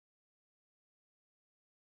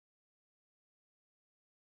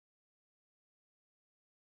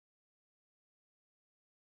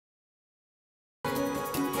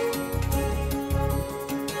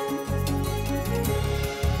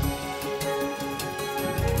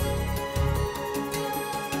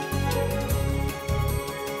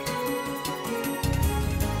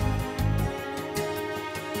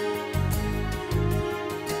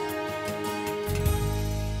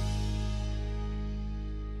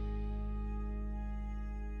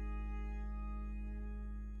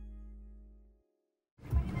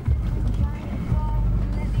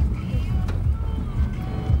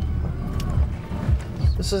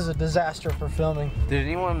This is a disaster for filming. Did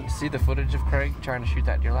anyone see the footage of Craig trying to shoot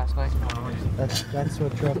that deer last night? That's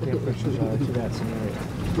what truck differences are to that scenario.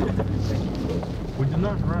 We did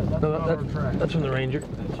not run. That's No, not our track. that's from the Ranger.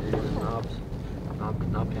 That's your knobs.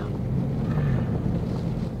 Knob down.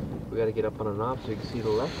 We gotta get up on a knob so you can see the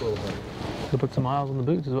left a little bit. To put some miles on the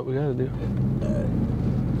boots is what we gotta do.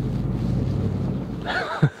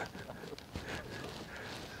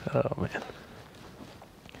 Oh man.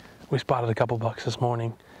 We spotted a couple bucks this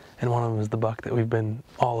morning, and one of them is the buck that we've been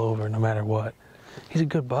all over no matter what. He's a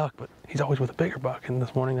good buck, but he's always with a bigger buck, and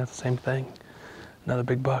this morning that's the same thing. Another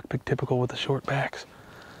big buck, big typical with the short backs.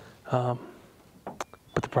 But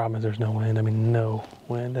the problem is there's no wind. I mean, no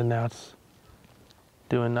wind, and now it's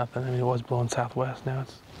doing nothing. I mean, it was blowing southwest, now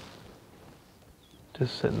it's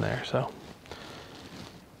just sitting there, so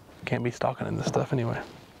can't be stalking in this stuff anyway.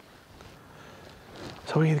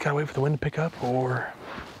 So we either gotta wait for the wind to pick up or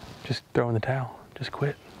just throw in the towel, just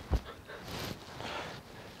quit.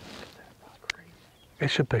 It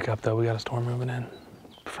should pick up though. We got a storm moving in,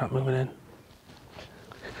 front moving in.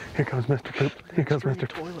 Here comes Mr. Poop. Here comes Mr.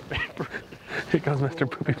 Toilet Paper. Here comes Mr.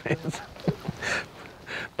 Poopy Pants.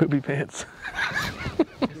 Poopy Pants. Did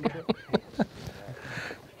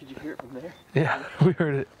you hear it from there? Yeah, we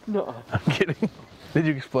heard it. No. I'm kidding. Did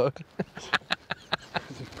you explode?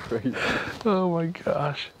 This is crazy. Oh my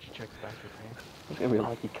gosh. Did you check the back of your pants? It's gonna be a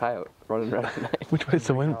lucky coyote running around tonight. Which way's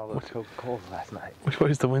the wind? All those Coca-Colas last night. Which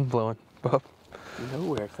way's the wind blowing, Bob?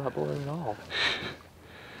 Nowhere. It's not blowing at all.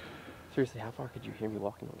 Seriously, how far could you hear me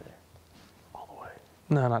walking over there? All the way.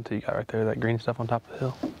 No, not till you got right there, that green stuff on top of the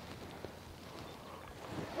hill.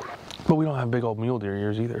 But we don't have big old mule deer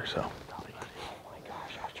ears either, so. Oh my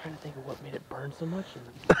gosh, I was trying to think of what made it burn so much.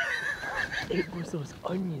 And it was those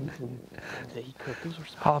onions that he cooked. Those were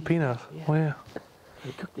spicy. Jalapenos. Yeah. Well, yeah.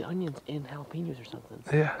 He cooked the onions in jalapenos or something.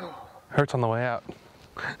 Yeah. Hurts on the way out.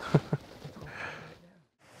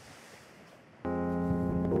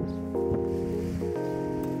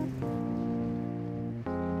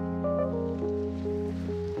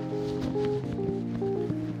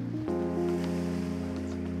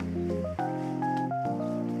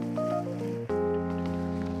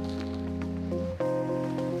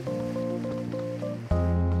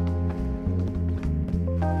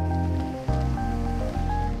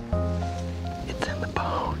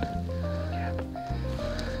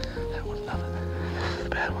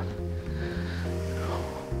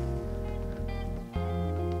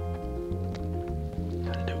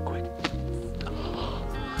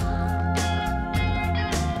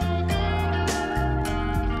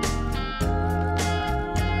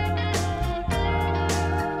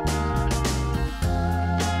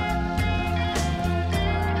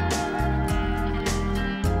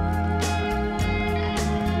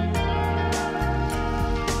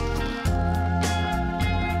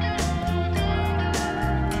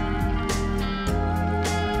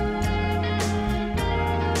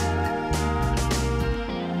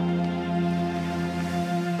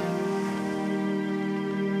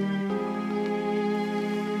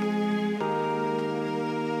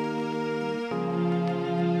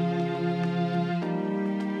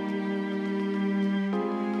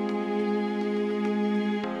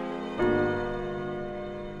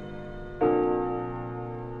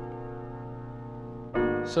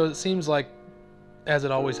 So it seems like, as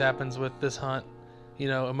it always happens with this hunt, you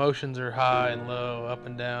know, emotions are high and low, up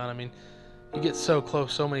and down. I mean, you get so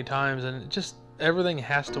close so many times, and it just everything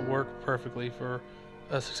has to work perfectly for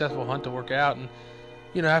a successful hunt to work out. And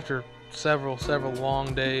you know, after several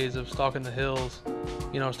long days of stalking the hills,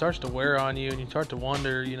 you know, it starts to wear on you, and you start to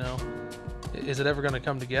wonder, you know, is it ever going to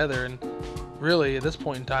come together? And really, at this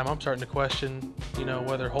point in time, I'm starting to question, you know,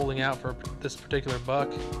 whether holding out for this particular buck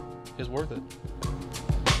is worth it.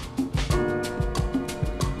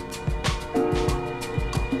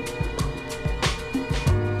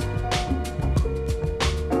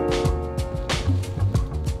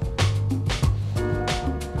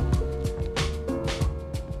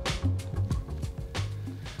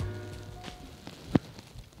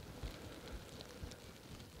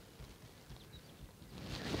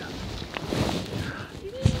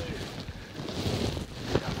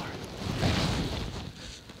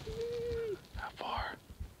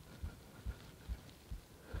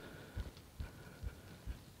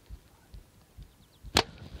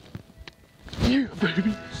 Yeah,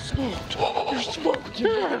 baby. Smoked. You're smoked.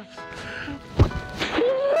 Yes.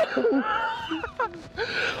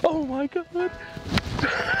 Oh my god.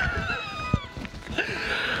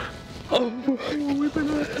 Oh, we've been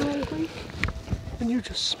at it all week, and you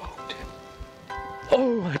just smoked him.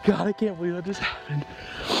 Oh my god, I can't believe that just happened.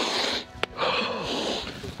 Oh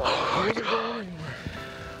my god.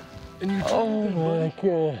 And you Oh my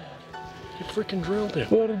god. You freaking drilled him.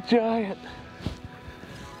 What a giant.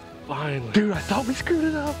 Finally. Dude, I thought we screwed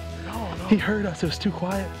it up. No, He heard us, it was too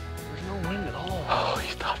quiet. there's no wind at all. Oh, he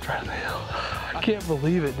stopped right on the hill. I can't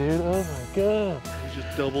believe it, dude. Oh my god. He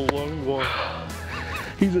just double lunged one.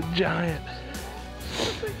 He's a giant.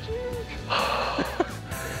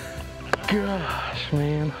 Gosh,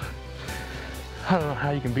 man. I don't know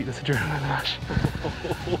how you can beat this adrenaline rush.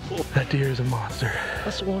 That deer is a monster.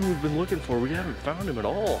 That's the one we've been looking for. We haven't found him at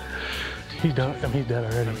all. He's done. I mean, he's dead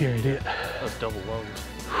already. He already did. That's double lunged.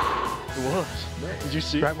 It was. Did you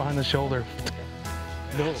see it? Right behind the shoulder.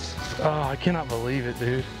 No. Oh, I cannot believe it,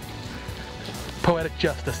 dude. Poetic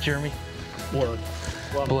justice, Jeremy. Blood.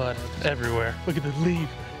 Blood everywhere. Look at the leaf.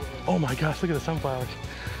 Oh my gosh, look at the sunflowers.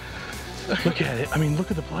 Look at it. I mean, look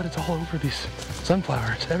at the blood. It's all over these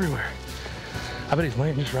sunflowers everywhere. I bet he's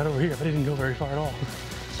laying just right over here. I bet he didn't go very far at all.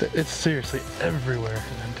 It's seriously everywhere.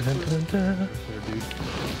 Dun, dun, dun, dun, dun. There, dude.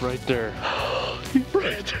 Right there.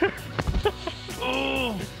 Right there.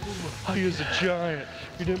 Oh, he is a giant.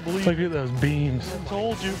 You didn't believe Look it. at those beams. I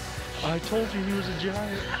told you. I told you he was a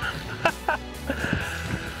giant.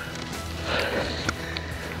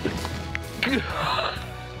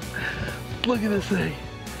 Look at this thing.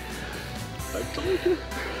 I told you.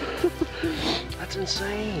 That's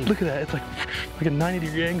insane. Look at that. It's like a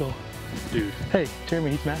 90-degree angle. Dude. Hey,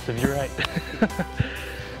 Jeremy, he's massive. You're right.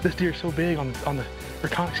 This deer is so big on the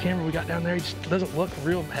Reconyx camera we got down there. He just doesn't look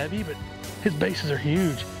real heavy, but his bases are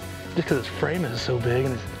huge. Just because his frame is so big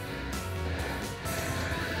and his...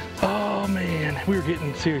 Oh man, we were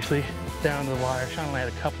getting seriously down to the wire. Sean only had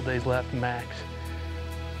a couple days left max.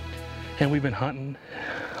 And we've been hunting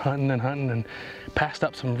and passed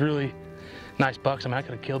up some really nice bucks. I mean, I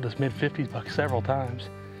could have killed this mid-50s buck several times.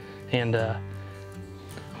 And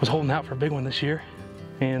was holding out for a big one this year.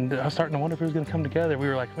 And I was starting to wonder if it was gonna come together. We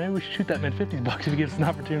were like, maybe we should shoot that mid-50s buck if he gives us an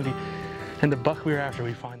opportunity. And the buck we were after,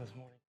 we find this morning.